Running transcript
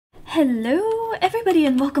Hello everybody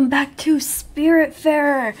and welcome back to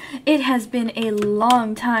Spiritfarer! It has been a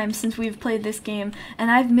long time since we've played this game and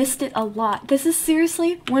I've missed it a lot. This is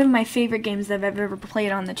seriously one of my favorite games that I've ever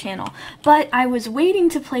played on the channel. But I was waiting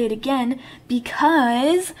to play it again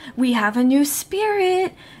because we have a new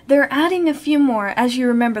spirit! They're adding a few more. As you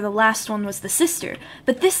remember, the last one was the sister,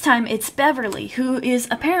 but this time it's Beverly, who is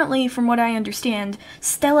apparently, from what I understand,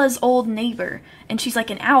 Stella's old neighbor, and she's like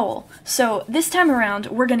an owl. So this time around,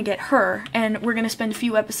 we're gonna get her, and we're gonna spend a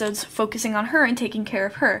few episodes focusing on her and taking care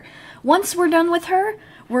of her. Once we're done with her,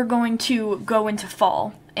 we're going to go into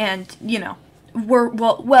fall, and, you know,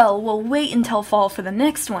 we'll wait until fall for the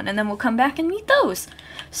next one, and then we'll come back and meet those.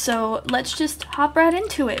 So let's just hop right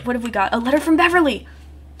into it. What have we got? A letter from Beverly!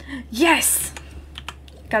 Yes!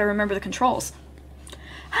 Gotta remember the controls.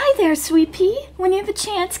 Hi there, sweet pea. When you have a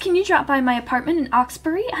chance, can you drop by my apartment in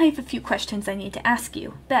Oxbury? I have a few questions I need to ask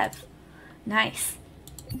you. Bev. Nice.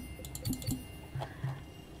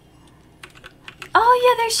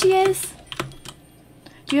 Oh, yeah, there she is.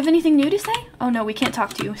 Do you have anything new to say? Oh, no, we can't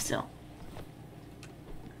talk to you still.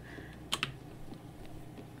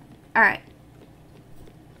 Alright.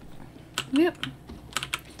 Yep.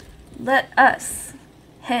 Let us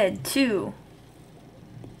head to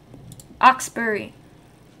Oxbury.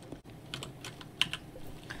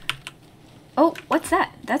 Oh, what's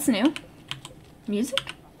that? That's new.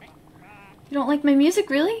 Music? You don't like my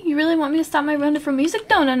music, really? You really want me to stop my run from music?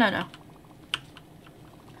 No, no, no, no.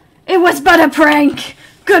 It was but a prank!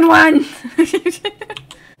 Good one!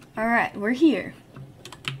 Alright, we're here.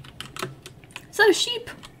 So, sheep.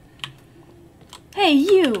 Hey,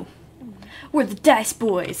 you! We're the Dice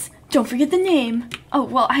Boys. Don't forget the name. Oh,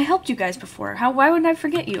 well, I helped you guys before. Why would I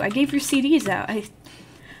forget you? I gave your CDs out.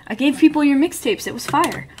 I gave people your mixtapes. It was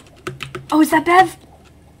fire. Oh, is that Bev?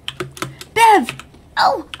 Bev!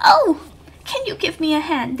 Oh! Can you give me a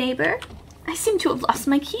hand, neighbor? I seem to have lost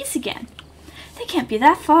my keys again. They can't be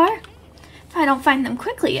that far. If I don't find them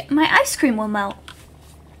quickly, my ice cream will melt.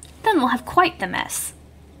 Then we'll have quite the mess.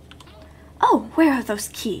 Oh, where are those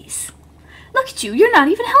keys? Look at you, you're not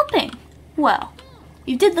even helping. Well,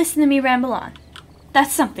 you did listen to me ramble on.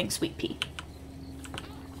 That's something, sweet pea.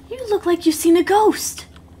 You look like you've seen a ghost.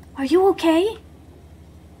 Are you okay?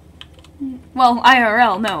 Well,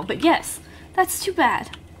 IRL, no, but yes. That's too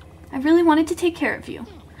bad. I really wanted to take care of you.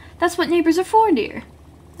 That's what neighbors are for, dear.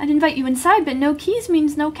 I'd invite you inside, but no keys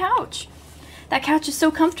means no couch. That couch is so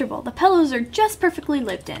comfortable. The pillows are just perfectly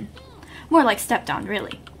lived in. More like stepped on,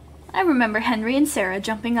 really. I remember Henry and Sarah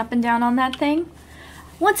jumping up and down on that thing.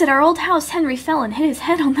 Once at our old house, Henry fell and hit his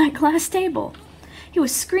head on that glass table. He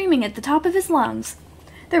was screaming at the top of his lungs.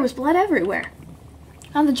 There was blood everywhere.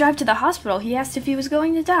 On the drive to the hospital, he asked if he was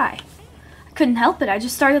going to die. I couldn't help it, I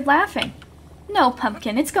just started laughing. No,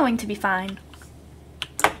 Pumpkin, it's going to be fine.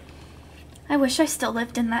 I wish I still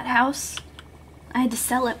lived in that house. I had to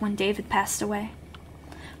sell it when David passed away.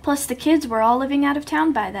 Plus, the kids were all living out of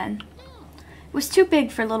town by then. It was too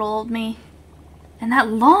big for little old me. And that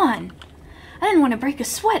lawn! I didn't want to break a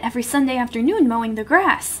sweat every Sunday afternoon mowing the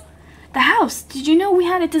grass. The house, did you know we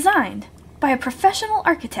had it designed? By a professional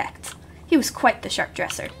architect. He was quite the sharp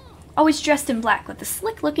dresser. Always dressed in black with a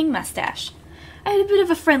slick-looking mustache. I had a bit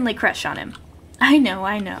of a friendly crush on him. I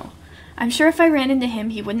know. I'm sure if I ran into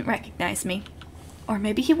him, he wouldn't recognize me. Or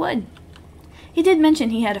maybe he would. He did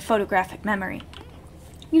mention he had a photographic memory.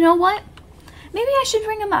 You know what? Maybe I should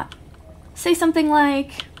ring him up. Say something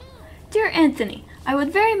like, Dear Anthony, I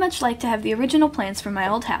would very much like to have the original plans for my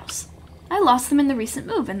old house. I lost them in the recent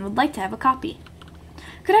move and would like to have a copy.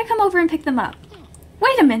 Could I come over and pick them up?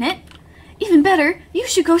 Wait a minute! Even better, you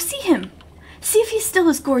should go see him. See if he's still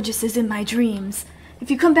as gorgeous as in my dreams.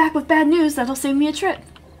 If you come back with bad news, that'll save me a trip.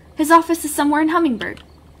 His office is somewhere in Hummingbird.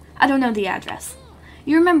 I don't know the address.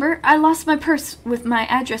 You remember, I lost my purse with my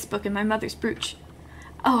address book in my mother's brooch.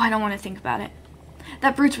 Oh, I don't want to think about it.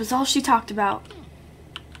 That brooch was all she talked about.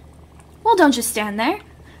 Well, don't just stand there.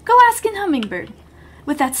 Go ask in Hummingbird.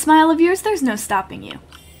 With that smile of yours, there's no stopping you.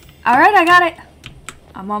 Alright, I got it.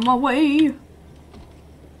 I'm on my way.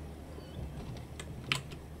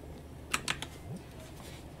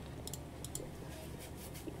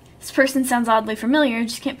 This person sounds oddly familiar, I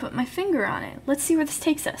just can't put my finger on it. Let's see where this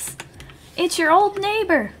takes us. It's your old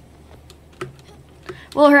neighbor.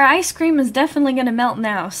 Well, her ice cream is definitely going to melt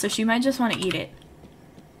now, so she might just want to eat it.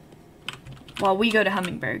 While we go to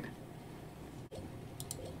Hummingbird.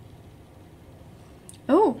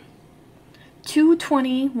 Oh,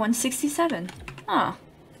 220, 167. Huh.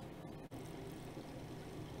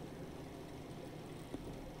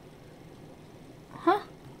 Huh?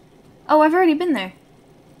 Oh, I've already been there.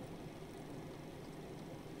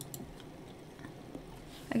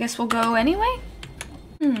 I guess we'll go anyway?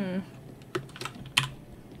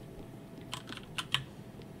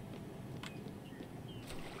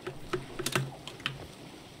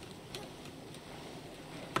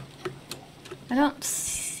 I don't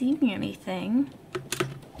see anything.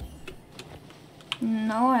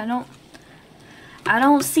 No, I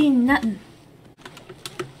don't see nothing.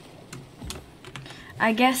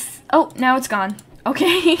 I guess, oh, now it's gone.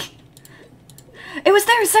 Okay. It was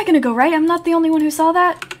there a second ago, right? I'm not the only one who saw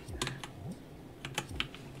that?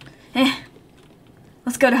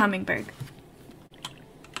 Let's go to Hummingbird.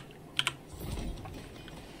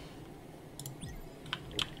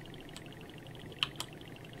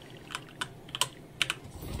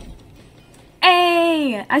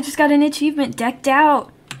 Hey! I just got an achievement, decked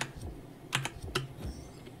out.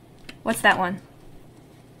 What's that one?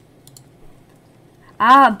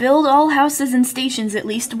 Ah, build all houses and stations at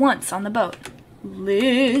least once on the boat.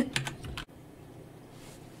 Lit.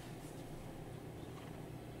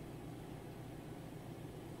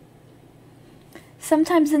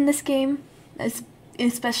 Sometimes in this game,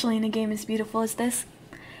 especially in a game as beautiful as this,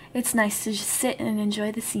 it's nice to just sit and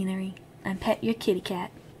enjoy the scenery and pet your kitty cat.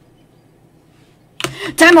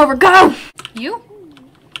 Time over, go! You?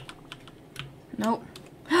 Nope.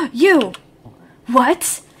 You!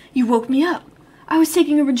 What? You woke me up. I was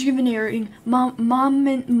taking a rejuvenating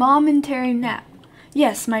momentary nap.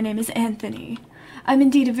 Yes, my name is Anthony. I'm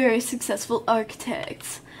indeed a very successful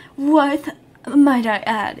architect. With, might I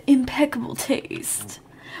add, impeccable taste.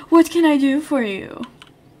 What can I do for you?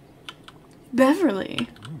 Beverly.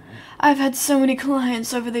 I've had so many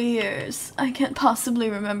clients over the years, I can't possibly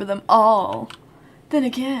remember them all. Then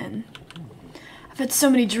again, I've had so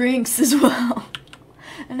many drinks as well,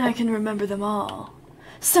 and I can remember them all.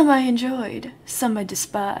 Some I enjoyed, some I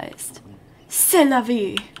despised. C'est la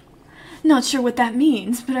vie. Not sure what that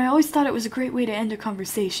means, but I always thought it was a great way to end a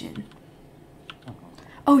conversation.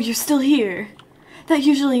 Oh, you're still here. That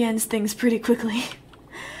usually ends things pretty quickly.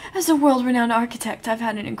 As a world-renowned architect, I've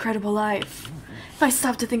had an incredible life. If I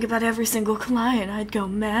stopped to think about every single client, I'd go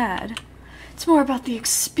mad. It's more about the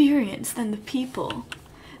experience than the people.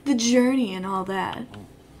 The journey and all that.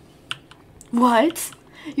 What?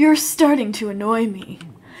 You're starting to annoy me.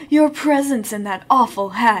 Your presence in that awful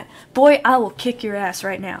hat. Boy, I will kick your ass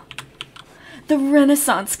right now. The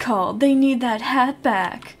Renaissance called. They need that hat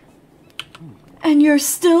back. And you're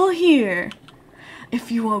still here.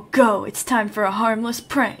 If you won't go, it's time for a harmless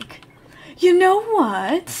prank. You know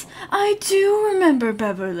what? I do remember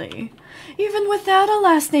Beverly. Even without a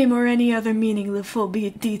last name or any other meaningful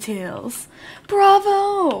details.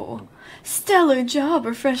 Bravo! Stellar job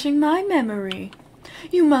refreshing my memory.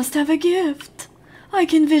 You must have a gift. I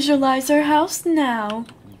can visualize our house now.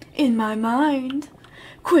 In my mind.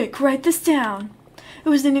 Quick, write this down. It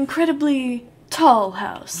was an incredibly tall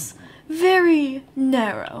house. Very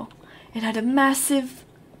narrow. It had a massive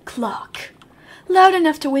clock. Loud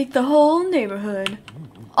enough to wake the whole neighborhood.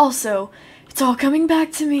 Also, it's all coming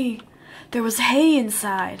back to me. There was hay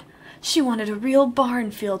inside. She wanted a real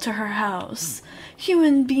barn feel to her house.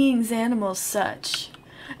 Human beings, animals, such.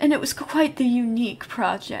 And it was quite the unique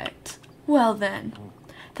project. Well then,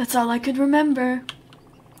 that's all I could remember.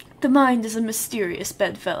 The mind is a mysterious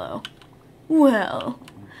bedfellow. Well,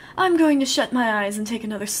 I'm going to shut my eyes and take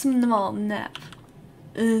another small nap.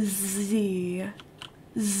 Z.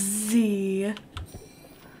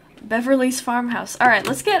 Beverly's farmhouse. Alright,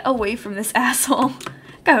 let's get away from this asshole.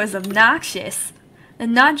 Guy was obnoxious.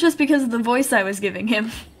 And not just because of the voice I was giving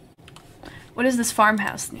him. What does this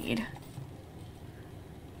farmhouse need?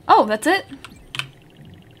 Oh, that's it?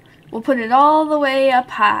 We'll put it all the way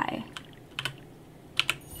up high.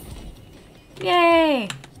 Yay!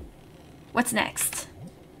 What's next?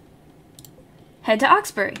 Head to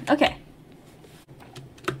Oxbury. Okay.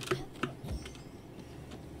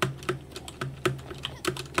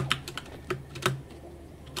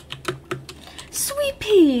 Sweet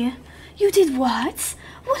Pea! You did what?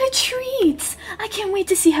 What a treat! I can't wait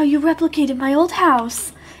to see how you replicated my old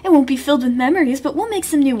house. It won't be filled with memories, but we'll make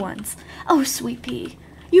some new ones. Oh, Sweet Pea,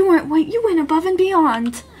 you went above and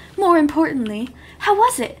beyond. More importantly, how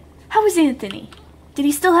was it? How was Anthony? Did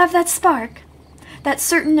he still have that spark? That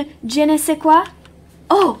certain je ne sais quoi?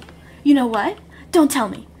 Oh, you know what? Don't tell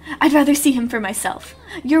me. I'd rather see him for myself.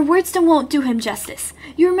 Your words won't do him justice.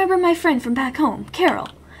 You remember my friend from back home, Carol?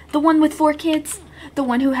 The one with 4 kids? The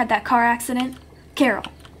one who had that car accident? Carol.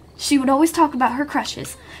 She would always talk about her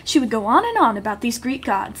crushes. She would go on and on about these Greek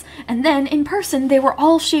gods, and then, in person, they were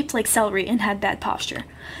all shaped like celery and had bad posture.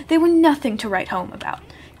 They were nothing to write home about.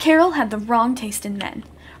 Carol had the wrong taste in men.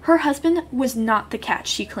 Her husband was not the catch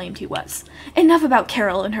she claimed he was. Enough about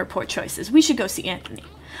Carol and her poor choices. We should go see Anthony.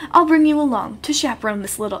 I'll bring you along to chaperone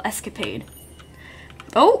this little escapade.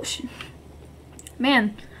 Oh,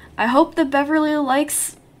 man, I hope that Beverly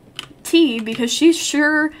likes tea because she's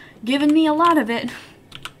sure given me a lot of it.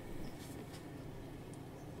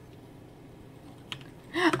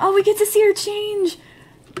 Oh, we get to see her change.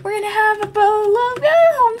 We're gonna have a bowl of...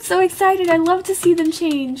 Oh, I'm so excited. I love to see them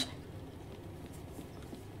change.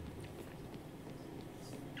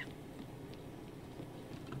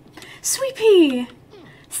 Sweet Pea,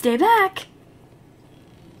 stay back.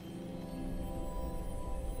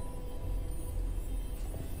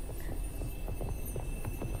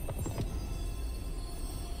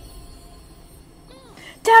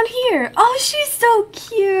 Down here. Oh, she's so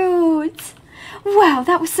cute. Wow,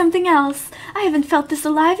 that was something else. I haven't felt this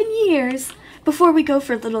alive in years. Before we go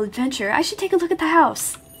for a little adventure, I should take a look at the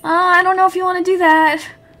house. I don't know if you want to do that.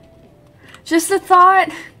 Just a thought.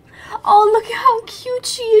 Oh, look at how cute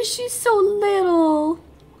she is. She's so little.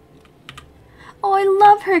 Oh, I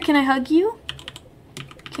love her. Can I hug you?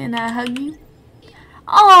 Can I hug you?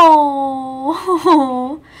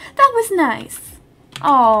 Oh, that was nice.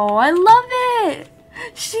 Oh, I love it.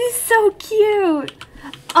 She's so cute.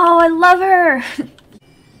 Oh, I love her.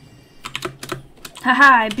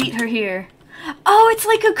 Haha, I beat her here. Oh, it's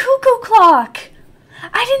like a cuckoo clock.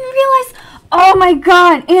 I didn't realize. Oh my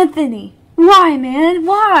God, Anthony. Why, man?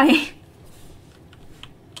 Why?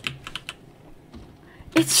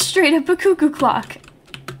 It's straight up a cuckoo clock.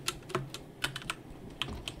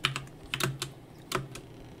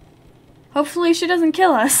 Hopefully she doesn't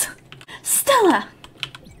kill us. Stella!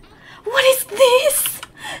 What is this?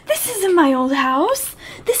 This isn't my old house.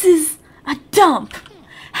 This is a dump.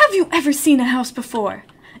 Have you ever seen a house before?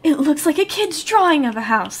 It looks like a kid's drawing of a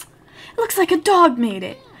house. It looks like a dog made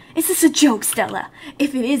it. Is this a joke, Stella?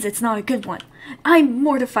 If it is, it's not a good one. I'm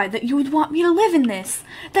mortified that you would want me to live in this.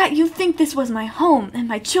 That you think this was my home, and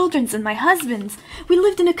my children's, and my husband's. We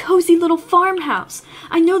lived in a cozy little farmhouse.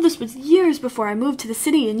 I know this was years before I moved to the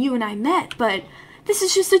city and you and I met, but this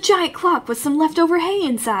is just a giant clock with some leftover hay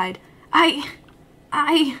inside. I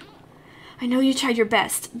know you tried your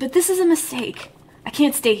best, but this is a mistake. I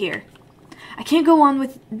can't stay here. I can't go on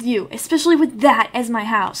with you, especially with that as my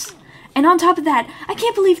house. And on top of that, I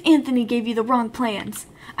can't believe Anthony gave you the wrong plans.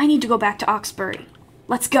 I need to go back to Oxbury.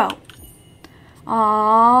 Let's go.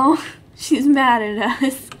 Aww, she's mad at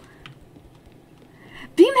us.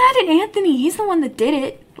 Be mad at Anthony. He's the one that did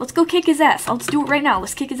it. Let's go kick his ass. Let's do it right now.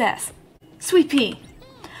 Let's kick his ass. Sweet Pea,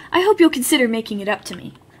 I hope you'll consider making it up to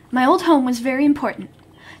me. My old home was very important.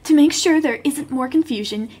 To make sure there isn't more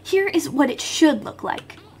confusion, here is what it should look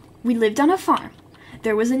like. We lived on a farm.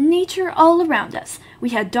 There was a nature all around us. We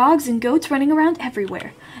had dogs and goats running around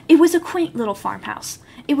everywhere. It was a quaint little farmhouse.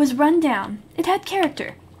 It was run down. It had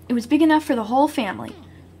character. It was big enough for the whole family.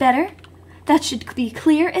 Better? That should be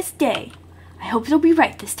clear as day. I hope it'll be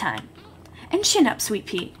right this time. And chin up, Sweet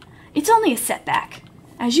Pea. It's only a setback.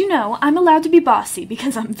 As you know, I'm allowed to be bossy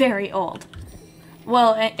because I'm very old.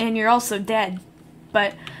 Well, and you're also dead.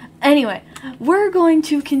 But anyway, we're going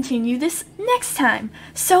to continue this next time.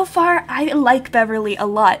 So far, I like Beverly a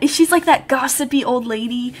lot. She's like that gossipy old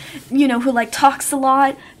lady, you know, who like talks a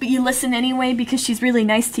lot, but you listen anyway because she's really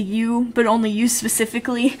nice to you, but only you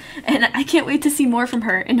specifically. And I can't wait to see more from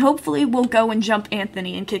her. And hopefully we'll go and jump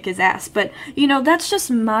Anthony and kick his ass. But, you know, that's just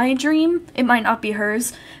my dream. It might not be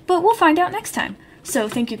hers, but we'll find out next time. So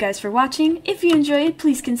thank you guys for watching. If you enjoyed,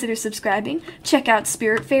 please consider subscribing. Check out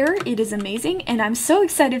Spiritfarer, it is amazing, and I'm so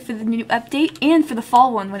excited for the new update and for the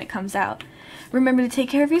fall one when it comes out. Remember to take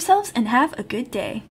care of yourselves and have a good day.